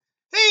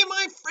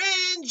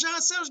morning,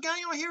 Jean-Serge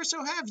Gagnon here.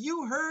 So have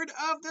you heard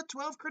of the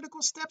 12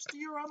 critical steps to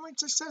your online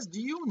success?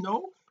 Do you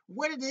know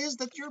what it is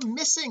that you're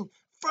missing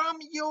from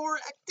your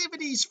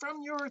activities,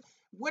 from your,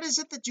 what is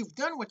it that you've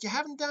done, what you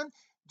haven't done?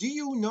 Do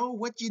you know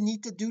what you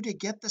need to do to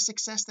get the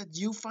success that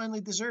you finally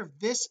deserve?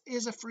 This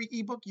is a free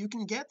ebook you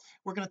can get.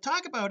 We're going to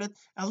talk about it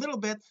a little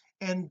bit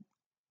and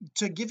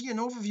to give you an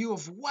overview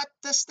of what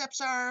the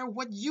steps are,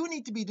 what you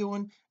need to be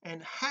doing,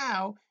 and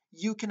how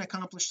you can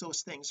accomplish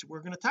those things.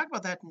 We're going to talk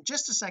about that in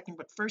just a second,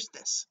 but first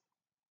this.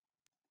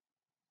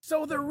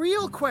 So the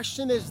real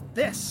question is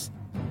this: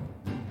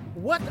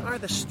 what are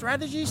the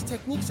strategies,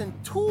 techniques, and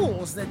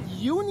tools that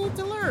you need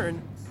to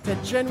learn to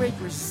generate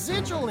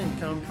residual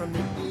income from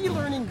the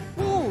e-learning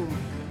boom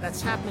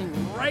that's happening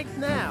right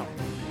now?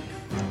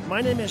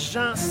 My name is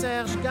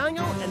Jean-Serge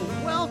Gagnon, and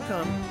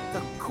welcome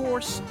to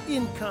Course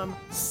Income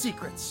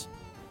Secrets.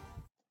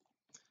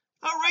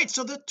 All right,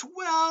 so the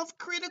 12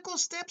 critical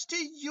steps to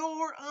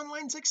your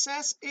online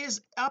success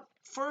is up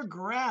for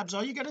grabs.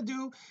 All you got to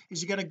do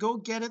is you got to go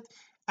get it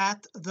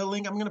at the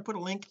link. I'm going to put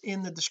a link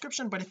in the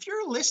description, but if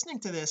you're listening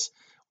to this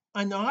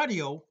on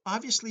audio,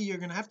 obviously you're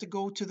going to have to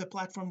go to the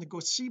platform to go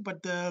see,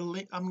 but the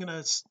link, I'm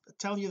going to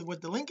tell you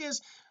what the link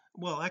is.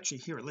 Well, actually,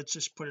 here, let's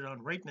just put it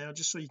on right now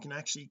just so you can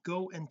actually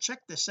go and check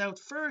this out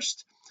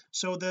first.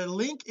 So the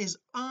link is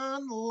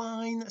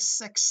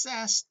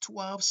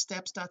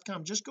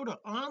onlinesuccess12steps.com. Just go to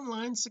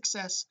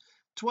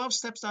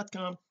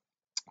onlinesuccess12steps.com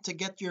to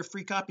get your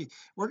free copy.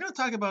 We're going to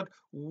talk about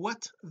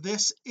what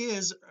this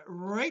is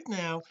right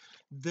now.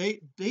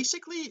 They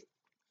basically,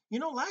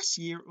 last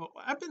year,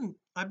 I've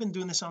been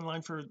doing this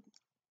online for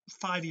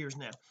 5 years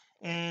now,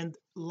 and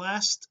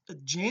last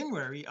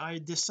January I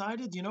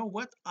decided,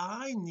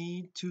 I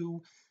need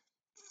to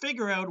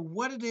figure out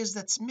what it is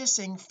that's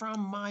missing from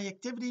my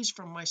activities,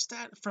 from my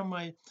from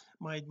my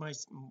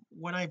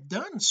what I've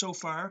done so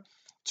far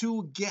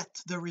to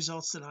get the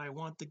results that I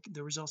want,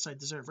 the results I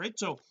deserve, right?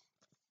 So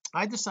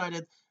I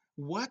decided,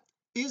 what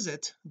is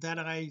it that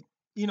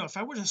if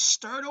I were to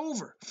start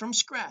over from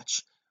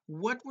scratch,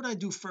 what would I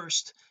do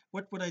first,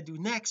 what would I do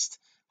next,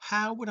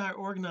 how would I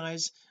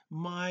organize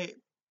my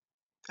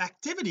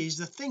activities,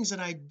 the things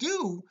that I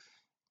do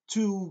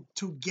to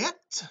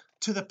get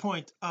to the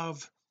point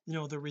of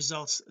the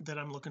results that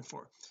I'm looking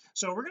for.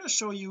 So we're going to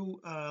show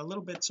you a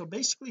little bit. So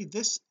basically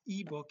this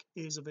ebook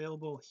is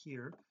available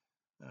here.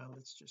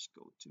 Let's just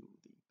go to the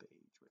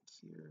page right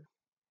here.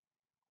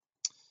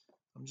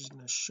 I'm just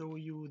going to show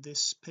you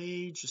this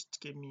page. Just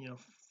give me a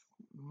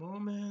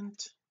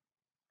moment.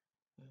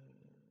 Yeah,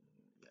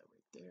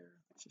 right there.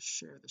 Just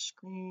share the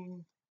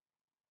screen.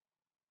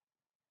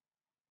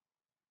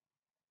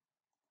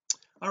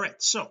 All right,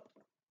 so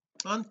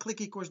on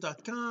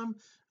clickecourse.com,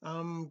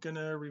 I'm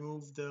gonna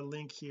remove the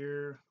link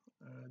here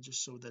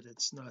just so that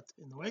it's not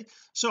in the way.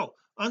 So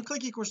on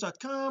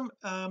clickecourse.com,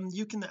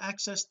 you can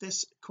access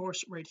this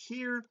course right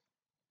here.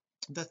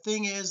 The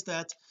thing is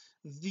that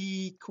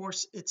the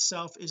course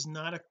itself is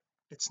not a,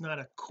 it's not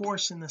a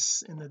course in the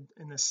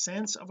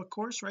sense of a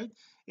course, right?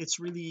 It's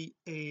really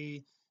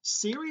a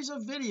series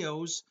of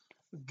videos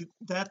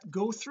that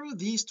go through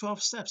these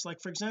 12 steps.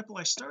 Like, for example,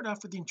 I start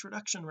off with the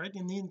introduction, right?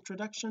 In the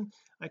introduction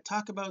I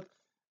talk about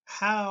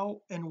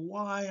how and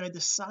why I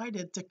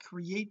decided to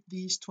create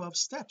these 12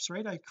 steps,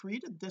 right? I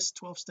created this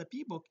 12-step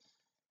ebook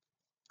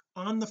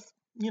on the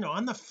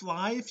on the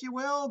fly, if you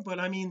will, but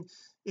I mean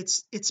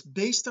it's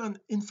based on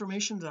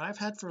information that I've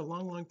had for a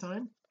long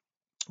time.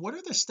 What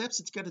are the steps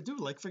that you got to do?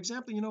 Like, for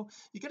example, you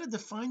got to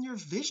define your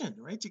vision,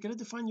 right? You got to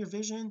define your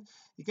vision,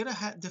 you got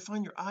to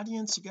define your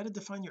audience, you got to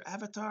define your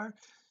avatar,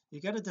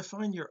 you got to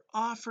define your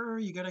offer,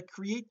 you got to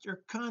create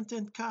your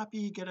content copy,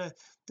 you got to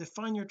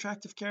define your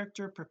attractive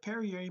character,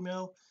 prepare your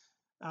email,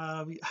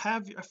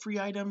 have a free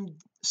item,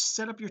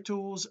 set up your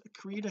tools,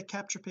 create a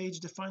capture page,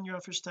 define your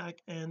offer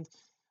stack, and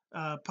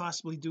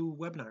possibly do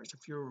webinars.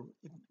 If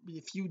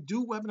you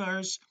do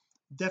webinars,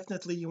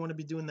 definitely you want to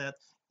be doing that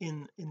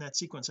in that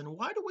sequence. And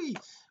why do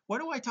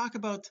I talk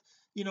about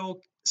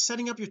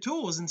setting up your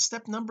tools in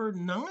step number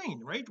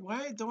 9, right?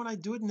 Why don't I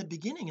do it in the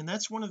beginning? And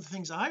that's one of the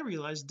things I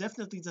realized.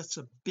 Definitely that's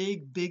a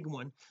big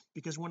one,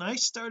 because when I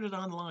started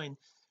online,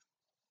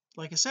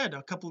 like I said,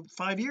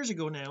 5 years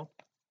ago now,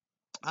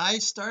 I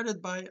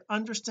started by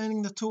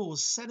understanding the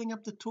tools, setting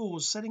up the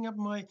tools, setting up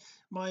my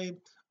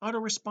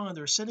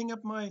autoresponder, setting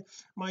up my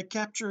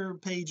capture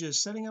pages,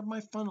 setting up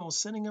my funnels,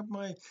 setting up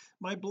my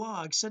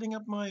blog, setting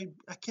up my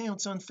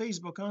accounts on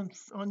Facebook, on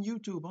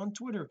YouTube, on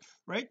Twitter,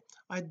 right?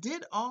 I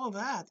did all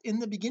that in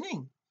the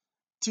beginning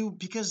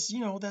because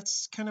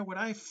that's kind of what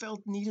I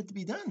felt needed to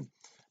be done.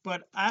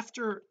 But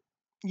after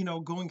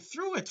going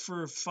through it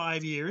for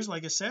 5 years,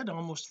 like I said,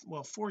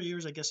 4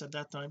 years I guess at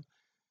that time,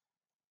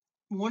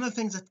 one of the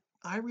things that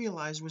I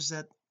realized was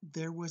that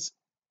there was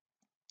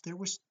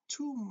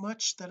too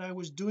much that I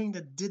was doing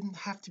that didn't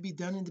have to be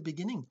done in the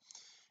beginning,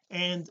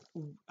 and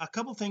a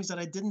couple things that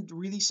I didn't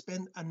really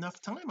spend enough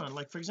time on.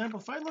 Like, for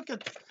example, if I look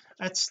at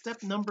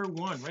step number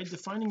 1, right,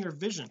 defining your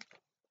vision,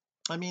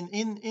 I mean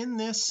in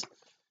this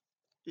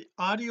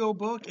audio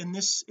book, in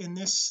this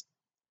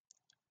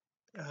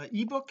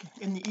ebook,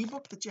 in the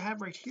ebook that you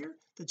have right here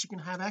that you can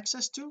have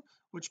access to,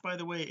 which by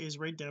the way is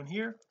right down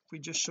here. If we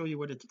just show you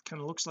what it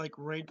kind of looks like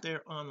right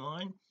there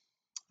online,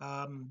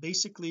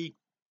 basically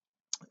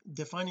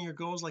defining your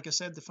goals, like I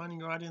said, defining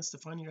your audience,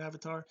 defining your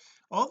avatar,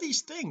 all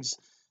these things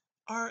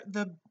are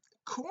the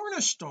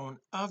cornerstone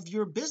of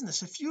your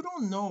business. If you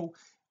don't know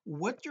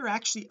what you're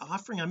actually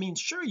offering, I mean,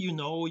 sure, you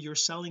know you're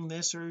selling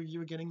this, or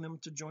you're getting them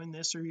to join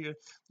this, or you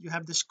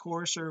have this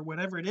course or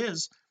whatever it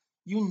is,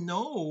 you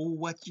know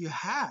what you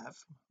have,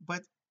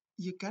 but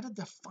you got to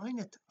define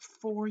it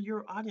for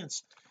your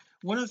audience.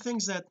 One of the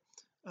things that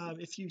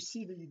if you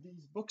see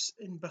these books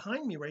in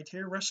behind me right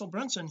here, Russell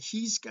Brunson,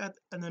 he's got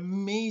an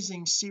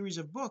amazing series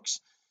of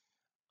books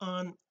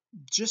on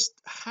just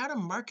how to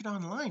market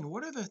online.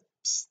 What are the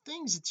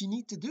things that you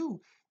need to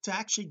do to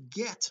actually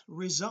get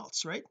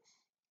results, right?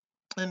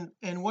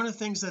 And one of the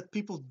things that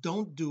people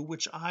don't do,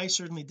 which I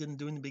certainly didn't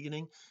do in the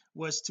beginning,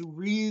 was to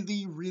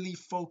really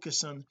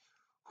focus on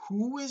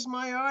who is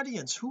my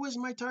audience, who is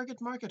my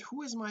target market,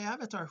 who is my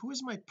avatar, who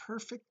is my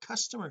perfect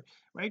customer,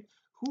 right?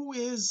 Who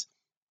is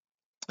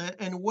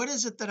and what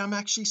is it that I'm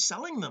actually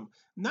selling them,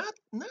 not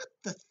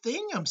the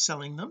thing I'm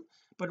selling them,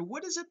 but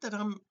what is it that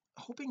I'm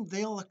hoping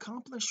they'll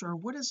accomplish, or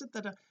what is it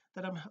that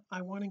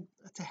I wanting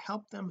to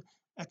help them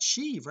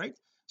achieve, right?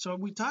 So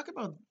we talk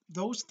about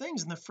those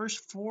things in the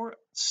first four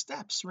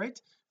steps, right?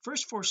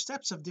 First four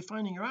steps of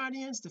defining your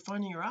audience,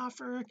 defining your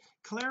offer,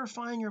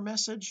 clarifying your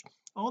message.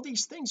 All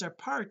these things are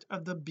part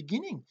of the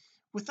beginning.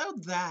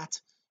 Without that,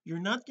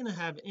 you're not going to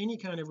have any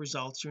kind of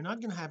results, you're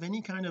not going to have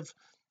any kind of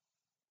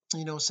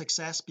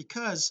success,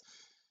 because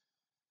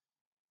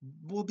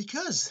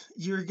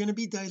you're going to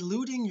be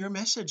diluting your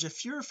message.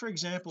 If you're, for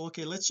example,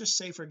 okay, let's just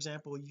say, for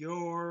example,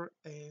 you're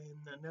in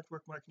a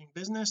network marketing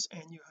business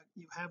and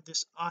you have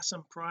this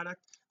awesome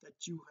product that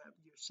you're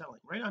selling,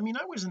 right? I mean,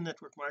 I was in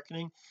network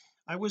marketing.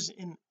 I was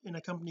in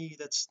a company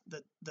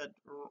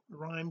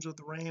rhymes with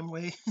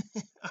Ramway.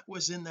 I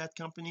was in that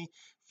company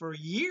for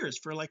years,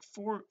 for like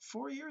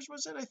four years,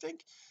 was it, I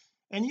think.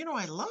 And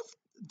I loved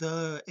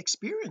the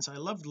experience. I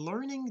loved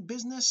learning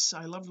business.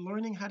 I loved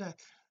learning how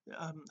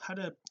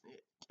to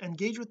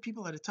engage with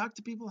people, how to talk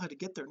to people, how to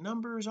get their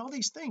numbers, all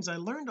these things. I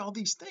learned all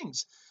these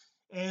things.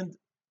 And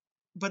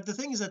but the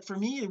thing is that for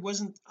me,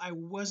 I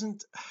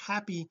wasn't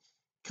happy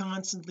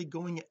constantly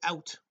going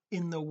out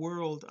in the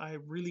world. I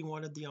really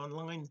wanted the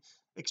online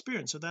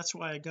experience, so that's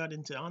why I got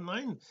into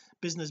online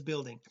business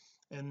building,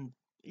 and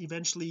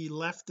eventually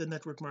left the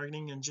network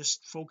marketing and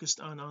just focused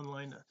on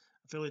online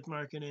affiliate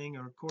marketing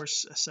or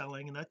course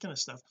selling and that kind of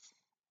stuff.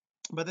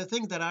 But the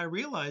thing that I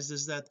realized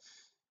is that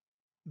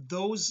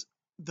those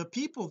the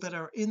people that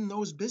are in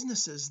those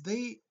businesses,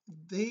 they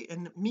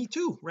and me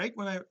too, right?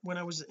 When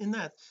I was in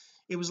that,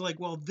 it was like,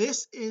 well,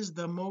 this is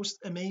the most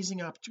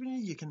amazing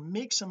opportunity. You can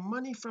make some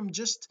money from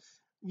just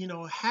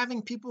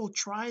having people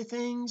try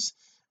things,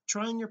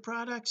 trying your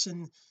products,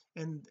 and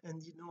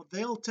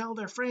they'll tell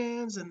their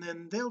friends, and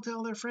then they'll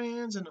tell their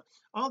friends, and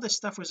all this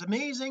stuff was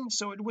amazing.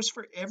 So it was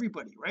for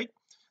everybody, right?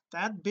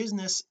 That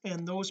business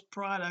and those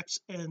products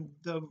and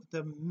the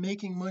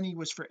making money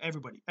was for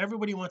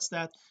everybody wants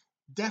that.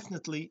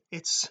 Definitely,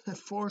 it's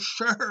for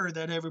sure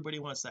that everybody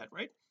wants that,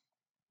 right?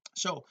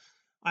 So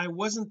I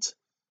wasn't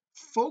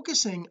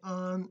focusing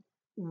on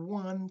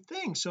one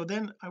thing. So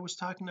then I was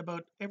talking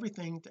about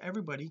everything to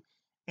everybody,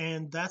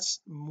 and that's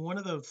one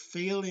of the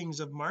failings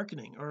of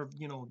marketing, or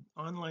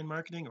online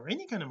marketing, or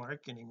any kind of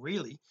marketing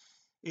really,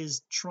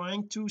 is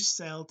trying to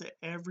sell to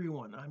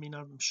everyone. I mean,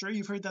 I'm sure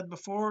you've heard that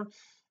before.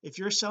 If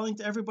you're selling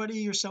to everybody,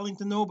 you're selling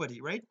to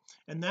nobody, right?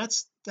 And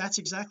that's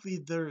exactly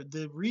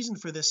the reason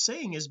for this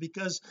saying, is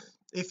because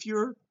if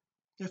you're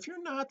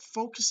not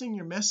focusing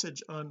your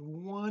message on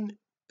one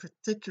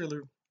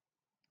particular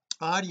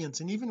audience,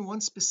 and even one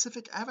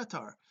specific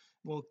avatar,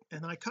 well,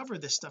 and I cover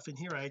this stuff in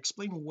here. I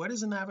explain what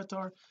is an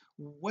avatar,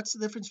 what's the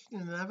difference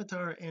between an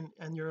avatar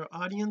and your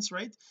audience,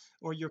 right?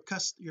 Or your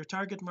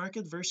target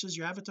market versus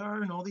your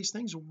avatar, and all these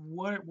things.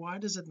 Why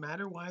does it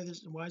matter? Why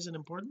is it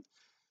important?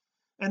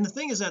 And the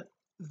thing is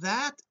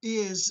that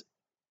is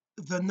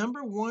the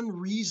number one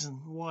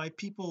reason why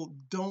people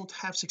don't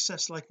have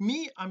success. Like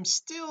me, I'm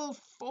still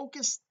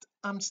focused,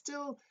 I'm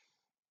still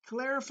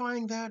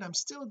clarifying that, I'm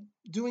still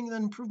doing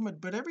that improvement,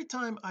 but every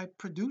time I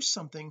produce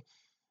something,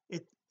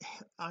 it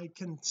I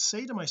can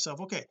say to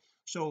myself, okay,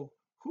 so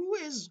who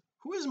is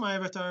my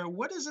avatar?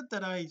 What is it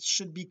that I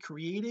should be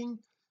creating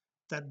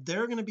that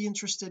they're going to be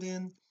interested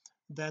in,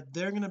 that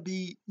they're going to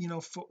be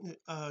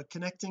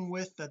connecting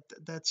with,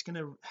 that's going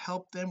to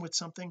help them with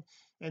something?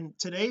 And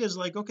today is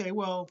like, okay,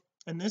 well,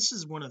 and this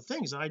is one of the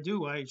things I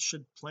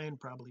should plan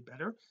probably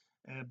better,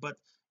 but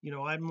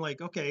I'm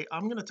like, okay,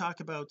 I'm going to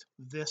talk about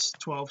this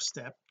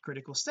 12-step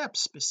critical step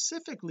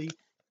specifically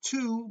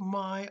to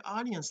my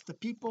audience, the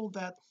people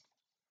that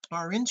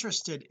are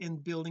interested in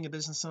building a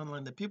business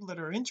online, the people that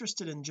are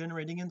interested in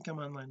generating income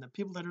online, the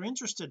people that are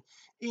interested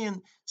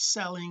in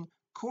selling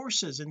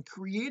courses and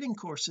creating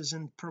courses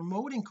and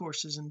promoting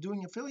courses and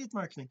doing affiliate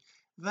marketing.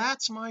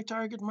 That's my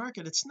target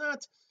market. It's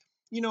not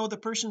the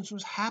person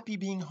who's happy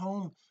being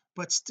home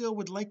but still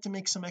would like to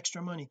make some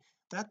extra money.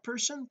 that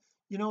person,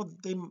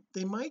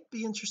 they might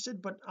be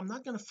interested, but I'm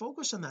not going to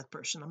focus on that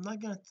person. I'm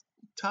not going to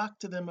talk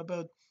to them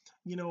about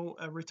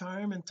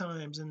retirement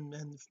times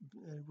and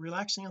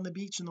relaxing on the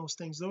beach and those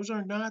things. Those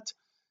are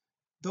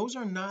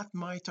not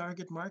my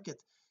target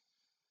market.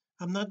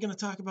 I'm not going to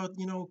talk about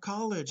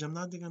college. I'm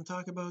not going to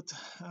talk about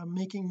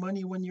making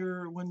money when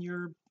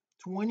you're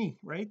 20,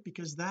 right?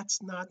 Because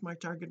that's not my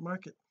target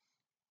market.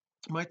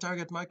 My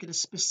target market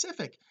is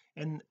specific,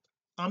 and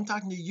I'm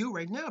talking to you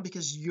right now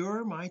because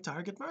you're my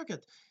target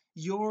market.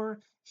 You're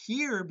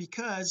here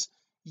because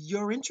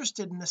you're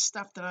interested in the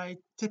stuff that I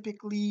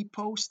typically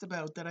post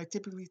about, that I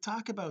typically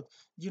talk about.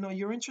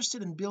 You're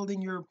interested in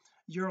building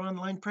your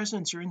online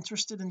presence. You're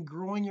interested in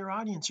growing your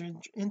audience. You're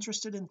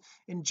interested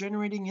in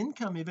generating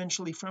income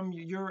eventually from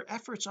your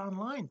efforts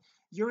online.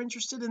 You're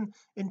interested in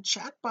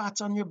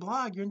chatbots on your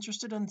blog. You're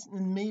interested in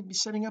maybe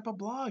setting up a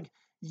blog.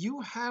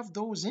 You have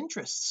those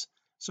interests.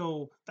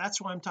 So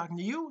that's why I'm talking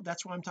to you.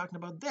 That's why I'm talking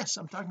about this.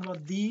 I'm talking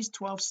about these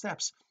 12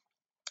 steps.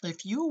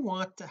 If you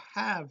want to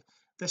have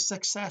the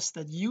success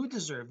that you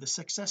deserve, the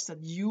success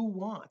that you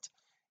want,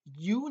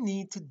 you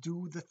need to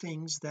do the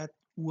things that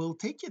will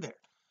take you there.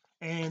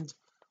 And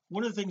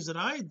one of the things that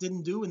I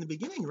didn't do in the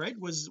beginning, right,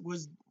 was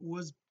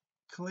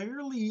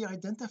clearly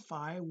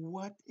identify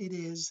what it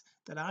is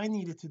that I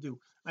needed to do.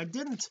 I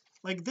didn't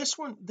like this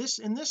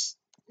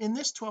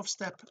 12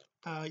 step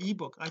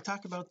ebook. I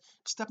talk about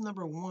step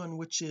number 1,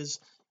 which is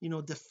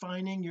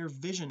defining your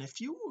vision.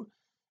 If you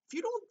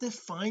don't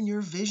define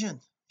your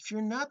vision, if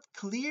you're not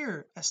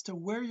clear as to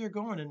where you're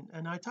going,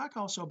 and I talk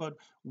also about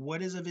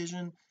what is a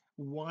vision,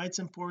 why it's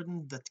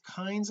important, the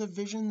kinds of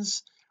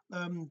visions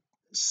and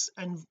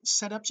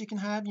setups you can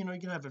have. You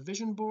can have a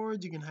vision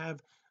board, you can have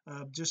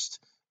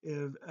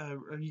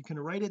or you can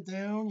write it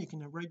down, you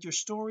can write your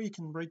story, you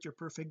can write your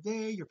perfect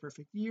day, your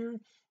perfect year.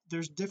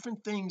 There's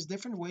different things,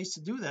 different ways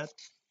to do that,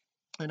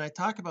 and I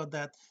talk about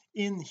that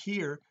in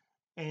here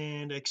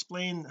and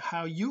explain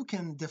how you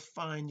can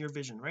define your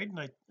vision, right?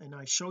 And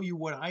I show you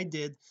what I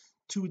did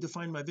to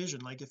define my vision.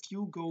 Like if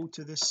you go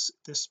to this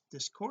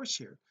course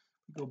here,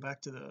 go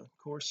back to the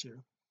course here,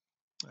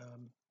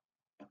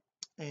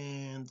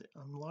 and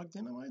I'm logged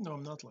in, am I? No,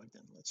 I'm not logged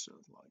in. Let's sort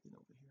of log in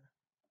over here.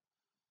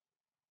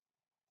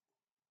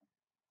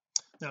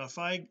 Now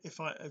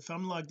if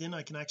I'm logged in,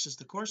 I can access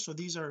the course.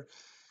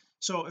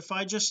 So if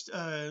I just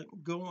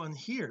go on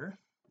here,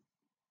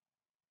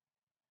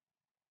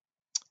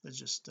 let's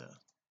just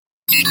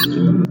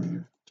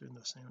here, turn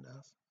the sound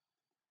off.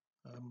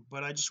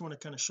 But I just want to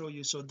kind of show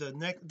you. So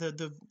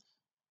the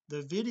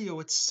video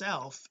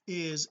itself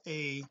is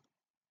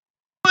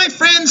my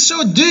friends,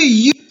 so do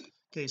you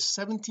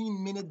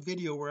 17-minute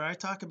video where I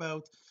talk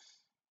about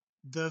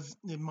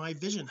my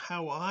vision,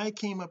 how I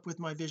came up with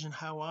my vision,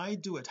 how I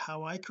do it,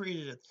 how I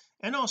created it,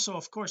 and also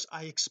of course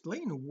I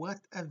explain what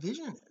a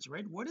vision is,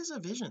 right? What is a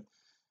vision?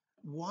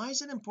 Why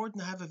is it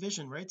important to have a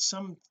vision, right?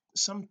 Some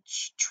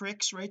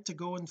tricks, right, to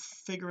go and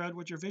figure out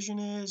what your vision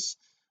is.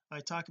 I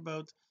talk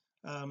about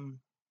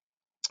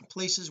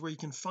places where you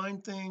can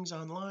find things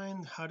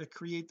online, how to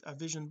create a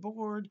vision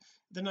board.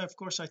 Then of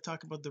course I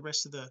talk about the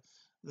rest of the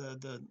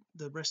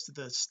rest of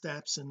the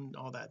steps and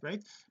all that,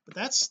 right? But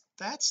that's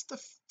the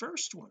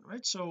first one,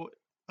 right? So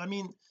I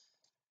mean,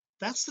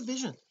 that's the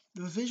vision.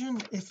 The vision,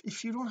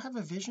 if you don't have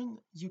a vision,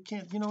 you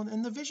can't,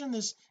 and the vision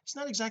is, it's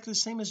not exactly the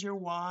same as your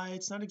why.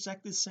 It's not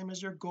exactly the same as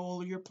your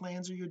goal or your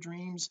plans or your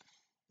dreams.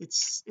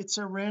 It's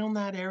around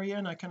that area,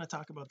 and I kind of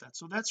talk about that.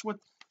 So that's what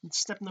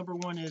step number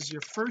 1 is.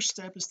 Your first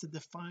step is to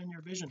define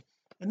your vision,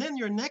 and then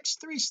your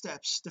next 3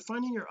 steps: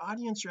 defining your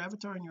audience, your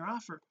avatar, and your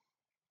offer.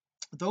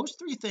 Those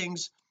 3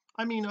 things,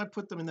 I mean, I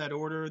put them in that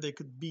order. They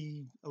could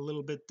be a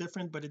little bit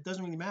different, but it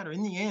doesn't really matter.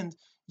 In the end,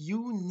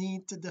 you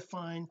need to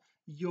define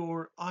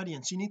your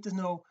audience. You need to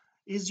know,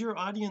 is your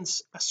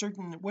audience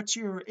what's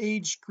your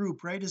age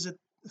group, right? Is it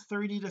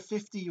 30 to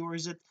 50, or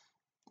is it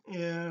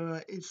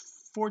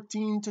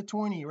 14 to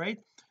 20, right?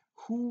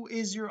 Who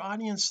is your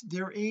audience,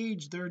 their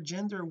age, their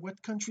gender,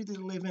 what country do they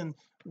live in,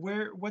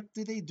 what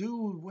do they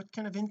do, what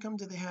kind of income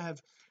do they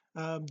have,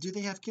 do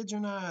they have kids or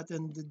not,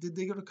 and did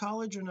they go to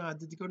college or not,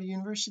 did they go to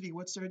university,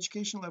 what's their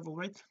education level,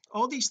 right?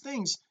 All these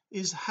things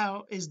is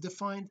how is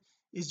defined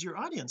is your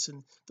audience.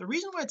 And the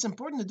reason why it's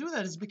important to do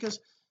that is because,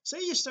 say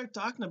you start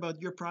talking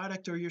about your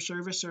product or your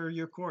service or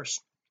your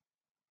course,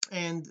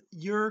 and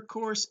your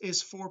course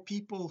is for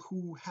people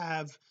who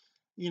have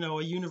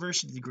a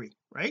university degree,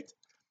 right?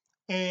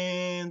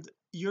 And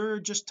you're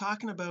just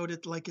talking about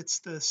it like it's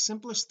the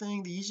simplest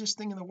thing, the easiest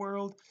thing in the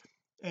world,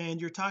 and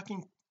you're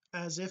talking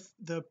as if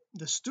the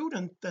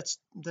student that's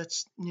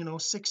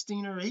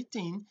 16 or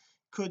 18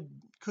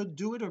 could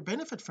do it or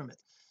benefit from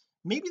it.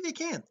 Maybe they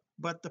can,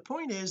 but the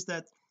point is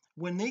that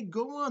when they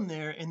go on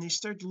there and they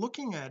start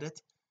looking at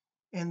it,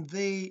 and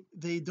they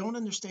don't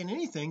understand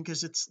anything,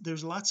 because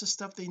there's lots of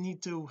stuff they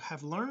need to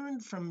have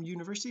learned from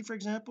university, for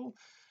example.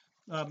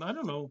 I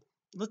don't know,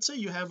 let's say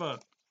you have an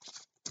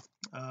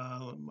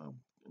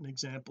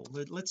example.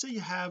 Let's say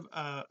you have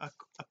a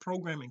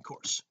programming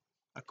course,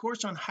 a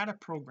course on how to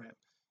program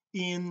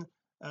in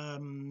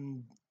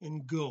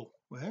Go,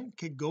 well,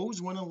 okay, Go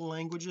is one of the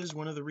languages,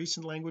 one of the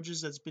recent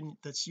languages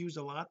that's used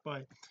a lot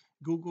by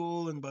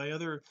Google and by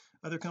other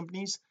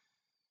companies,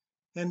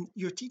 and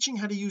you're teaching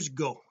how to use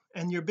Go,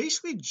 and you're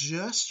basically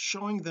just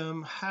showing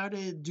them how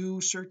to do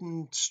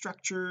certain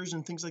structures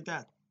and things like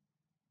that.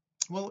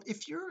 Well,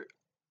 if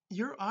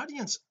your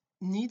audience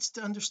needs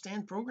to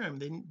understand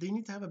programming, they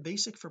need to have a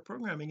basic for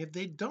programming. If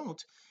they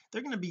don't,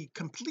 they're going to be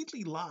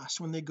completely lost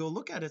when they go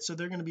look at it. So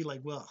they're going to be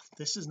like, well,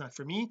 this is not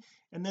for me,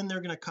 and then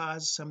they're going to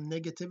cause some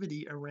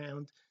negativity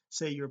around,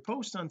 say, your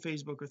post on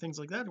Facebook or things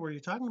like that where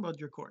you're talking about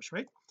your course,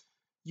 right?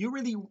 You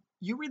really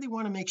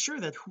want to make sure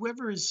that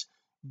whoever is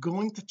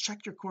going to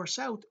check your course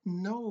out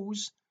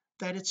knows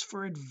that it's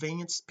for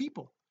advanced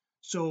people.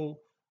 So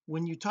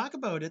when you talk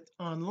about it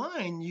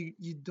online,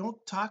 you don't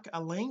talk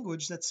a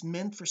language that's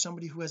meant for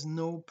somebody who has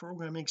no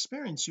programming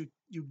experience.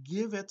 You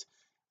give it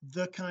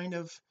the kind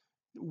of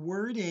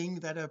wording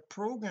that a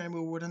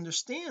programmer would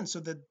understand, so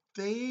that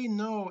they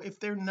know if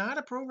they're not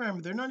a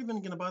programmer, they're not even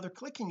going to bother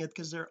clicking it,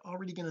 because they're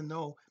already going to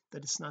know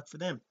that it's not for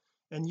them.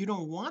 And you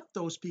don't want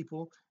those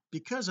people,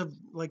 because of,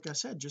 like I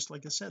said, just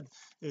like I said,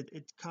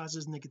 it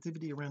causes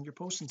negativity around your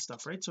post and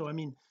stuff, right? So I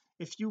mean,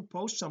 if you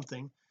post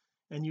something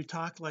and you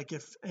talk like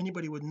if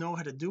anybody would know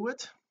how to do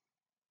it,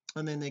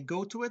 and then they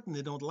go to it and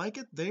they don't like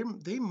it,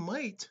 they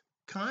might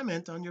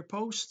comment on your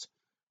post,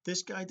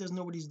 this guy doesn't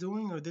know what he's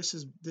doing, or this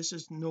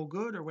is no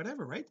good, or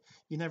whatever, right?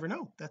 You never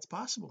know, that's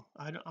possible.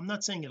 I'm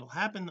not saying it'll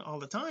happen all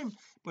the time,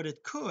 but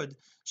it could.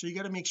 So you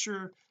got to make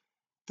sure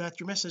that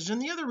your message,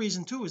 and the other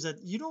reason too is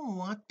that you don't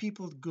want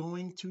people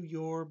going to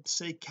your,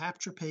 say,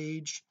 capture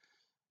page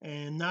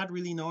and not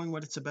really knowing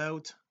what it's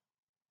about.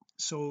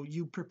 So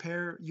you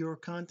prepare your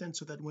content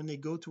so that when they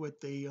go to it,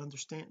 they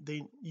understand,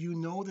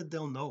 that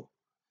they'll know,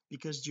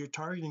 because you're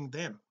targeting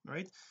them,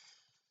 right?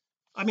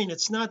 I mean, it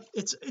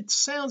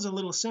sounds a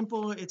little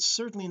simple. It's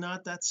certainly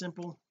not that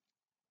simple,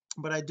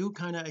 but I do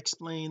kind of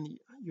explain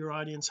your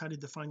audience, how to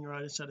define your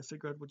audience, how to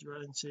figure out what your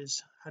audience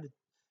is, how to,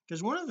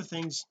 because one of the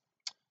things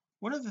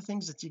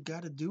that you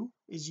got to do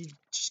is you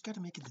just got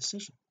to make a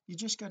decision. You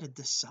just got to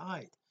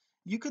decide.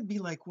 You could be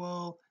like,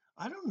 well,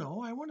 I don't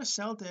know, I want to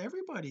sell to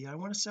everybody. I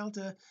want to sell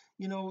to,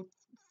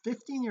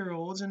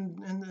 15-year-olds and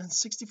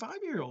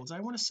 65-year-olds. I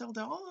want to sell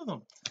to all of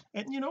them.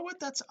 And you know what,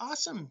 that's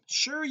awesome.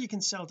 Sure, you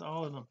can sell to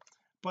all of them,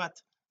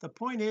 but the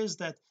point is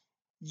that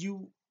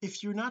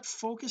if you're not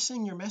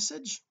focusing your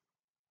message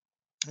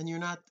and you're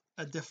not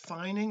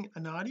defining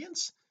an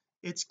audience,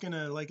 it's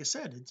gonna, like I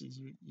said,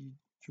 you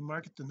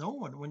market to no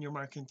one when you're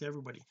marketing to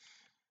everybody.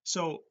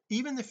 So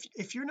even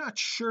if you're not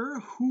sure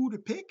who to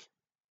pick,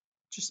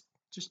 just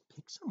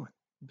pick someone,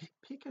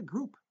 pick a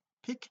group,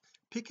 pick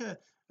a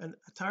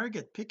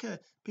target, pick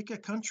a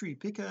country,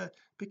 pick a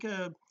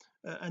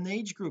an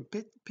age group,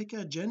 pick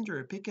a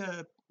gender, pick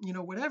a,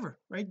 whatever,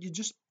 right? You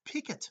just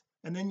pick it,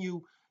 and then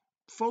you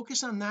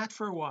focus on that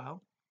for a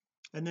while,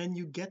 and then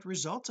you get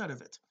results out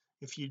of it.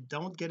 If you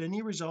don't get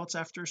any results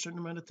after a certain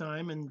amount of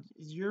time, and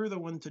you're the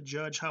one to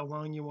judge how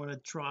long you want to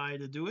try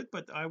to do it,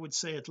 but I would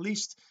say at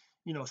least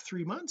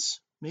 3 months,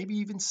 maybe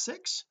even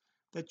 6,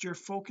 that you're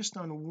focused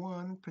on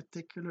one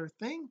particular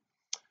thing,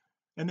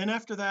 and then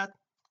after that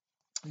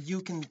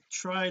you can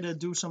try to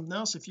do something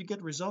else. If you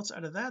get results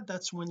out of that,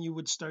 that's when you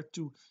would start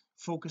to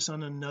focus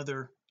on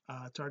another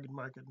target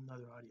market,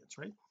 another audience,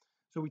 right?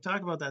 So we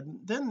talk about that.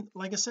 Then,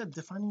 like I said,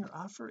 defining your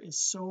offer is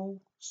so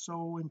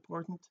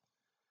important.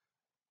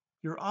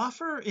 Your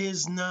offer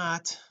is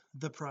not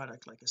the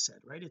product, like I said,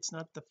 right? It's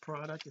not the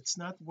product, it's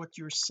not what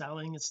you're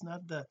selling, it's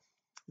not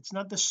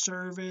the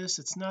service,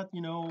 it's not,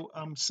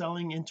 I'm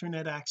selling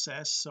internet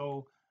access,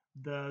 so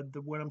the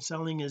what I'm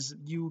selling is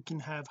you can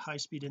have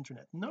high-speed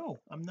internet. No,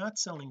 I'm not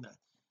selling that.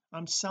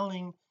 I'm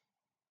selling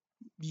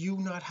you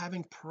not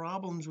having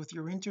problems with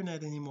your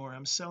internet anymore.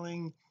 I'm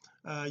selling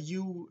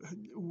you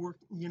work,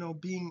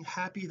 being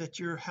happy that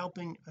you're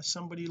helping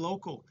somebody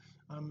local.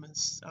 I'm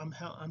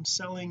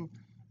selling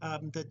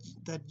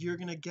that you're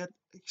going to get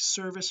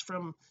service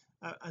from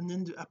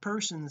a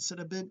person instead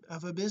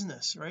of a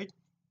business, right?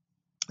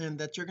 And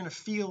that you're going to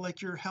feel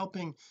like you're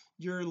helping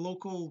your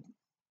local,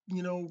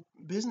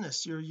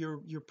 business.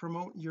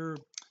 You're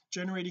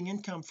generating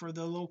income for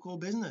the local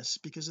business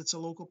because it's a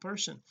local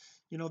person.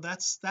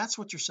 That's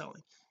what you're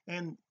selling.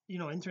 And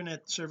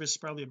internet service is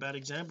probably a bad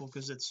example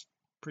because it's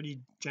pretty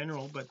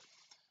general, but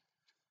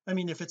I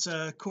mean, if it's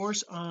a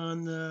course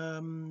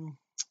on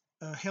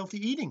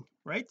healthy eating,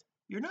 right?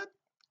 You're not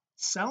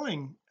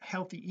selling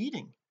healthy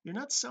eating, you're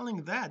not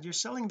selling that, you're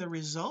selling the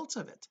results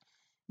of it.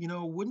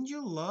 Wouldn't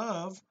you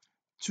love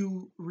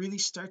to really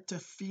start to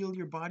feel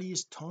your body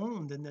is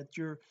toned, and that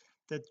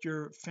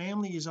your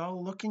family is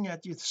all looking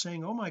at you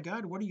saying, oh my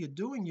God, what are you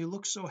doing? You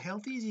look so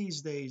healthy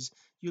these days.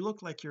 You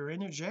look like you're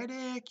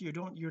energetic,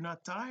 you're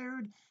not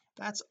tired.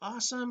 That's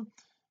awesome.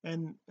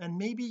 And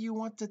maybe you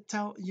want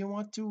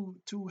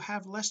to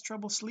have less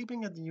trouble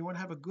sleeping, and you want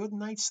to have a good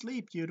night's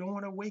sleep. You don't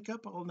want to wake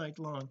up all night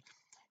long.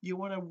 You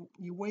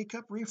wake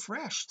up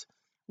refreshed.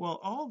 Well,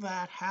 all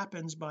that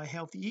happens by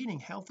healthy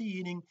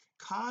eating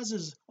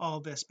causes all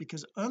this,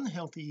 because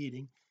unhealthy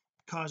eating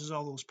causes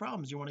all those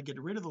problems. You want to get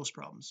rid of those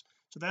problems.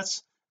 So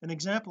that's an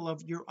example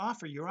of your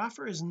offer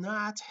is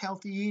not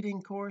healthy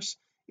eating course,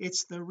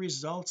 it's the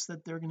results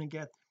that they're going to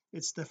get,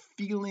 it's the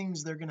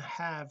feelings they're going to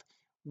have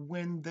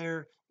when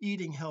they're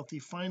eating healthy.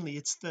 Finally,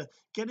 it's the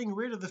getting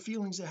rid of the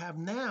feelings they have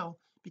now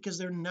because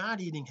they're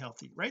not eating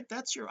healthy, right?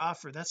 That's your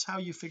offer. That's how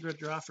you figure out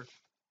your offer.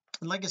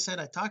 And like I said,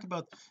 I talk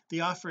about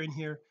the offer in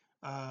here,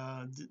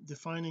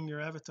 defining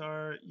your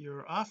avatar,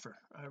 your offer,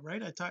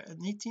 right? I talk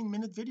an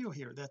 18-minute video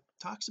here that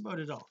talks about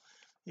it all,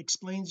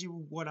 explains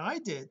you what I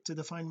did to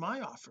define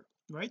my offer,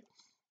 right?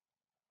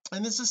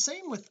 And it's the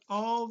same with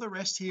all the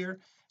rest here.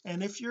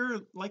 And if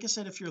you're, like I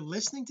said, if you're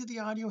listening to the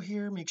audio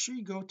here, make sure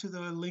you go to the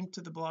link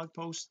to the blog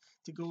post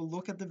to go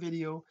look at the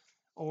video,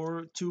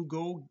 or to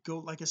go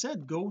like I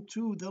said, go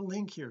to the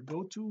link here,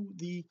 go to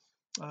the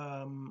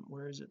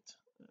where is it,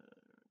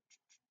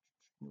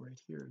 right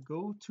here,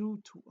 go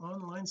to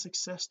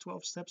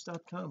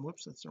onlinesuccess12steps.com.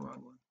 Whoops, that's the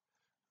wrong one,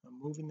 I'm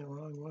moving the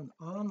wrong one.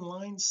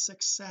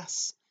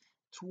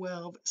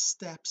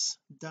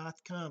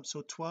 onlinesuccess12steps.com.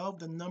 So 12,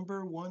 the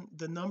numbers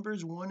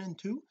 1 and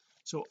 2,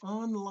 so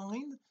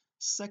online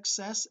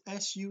success,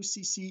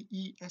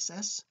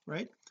 SUCCESS,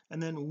 right?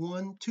 And then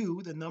 1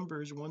 2, the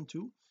numbers 1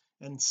 2,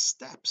 and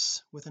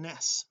steps with an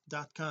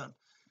S.com.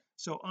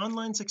 So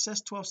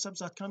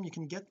onlinesuccess12steps.com. You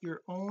can get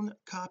your own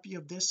copy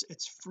of this.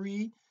 It's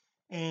free,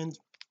 and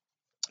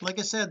like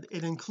I said,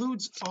 it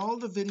includes all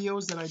the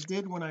videos that I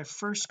did when I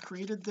first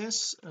created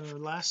this a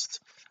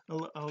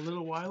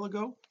little while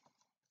ago,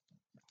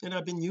 and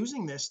I've been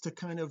using this to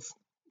kind of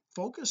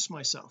focus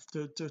myself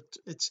I've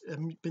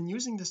been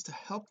using this to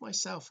help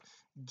myself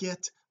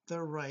get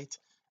the right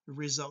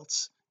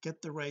results,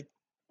 get the right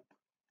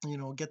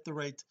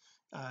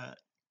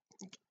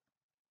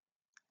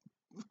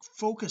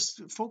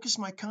focus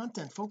my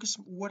content, focus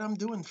what I'm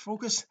doing,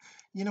 focus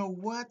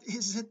what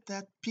is it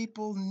that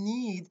people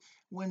need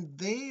when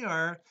they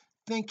are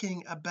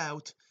thinking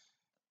about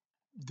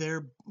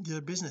their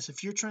business.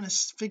 If you're trying to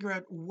figure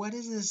out what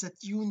it is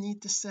that you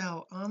need to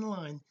sell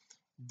online,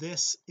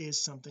 this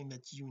is something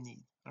that you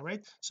need. All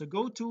right, so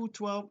go to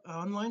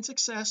online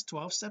success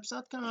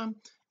 12steps.com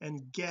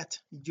and get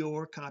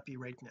your copy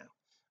right now.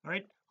 All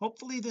right,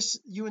 hopefully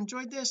you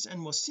enjoyed this,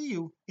 and we'll see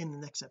you in the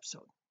next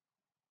episode.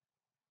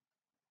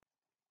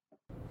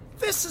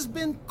 This has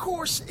been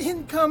Course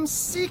Income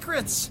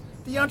Secrets,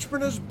 the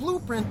entrepreneur's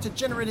blueprint to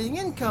generating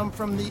income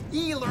from the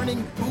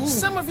e-learning boom.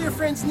 Some of your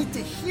friends need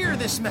to hear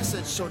this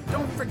message, so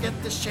don't forget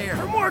to share.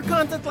 For more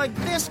content like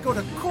this, go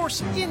to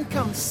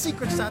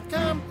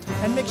CourseIncomeSecrets.com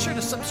and make sure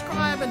to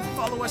subscribe and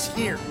follow us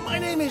here. My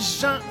name is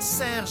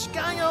Jean-Serge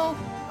Gagnon.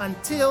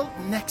 Until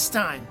next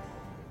time.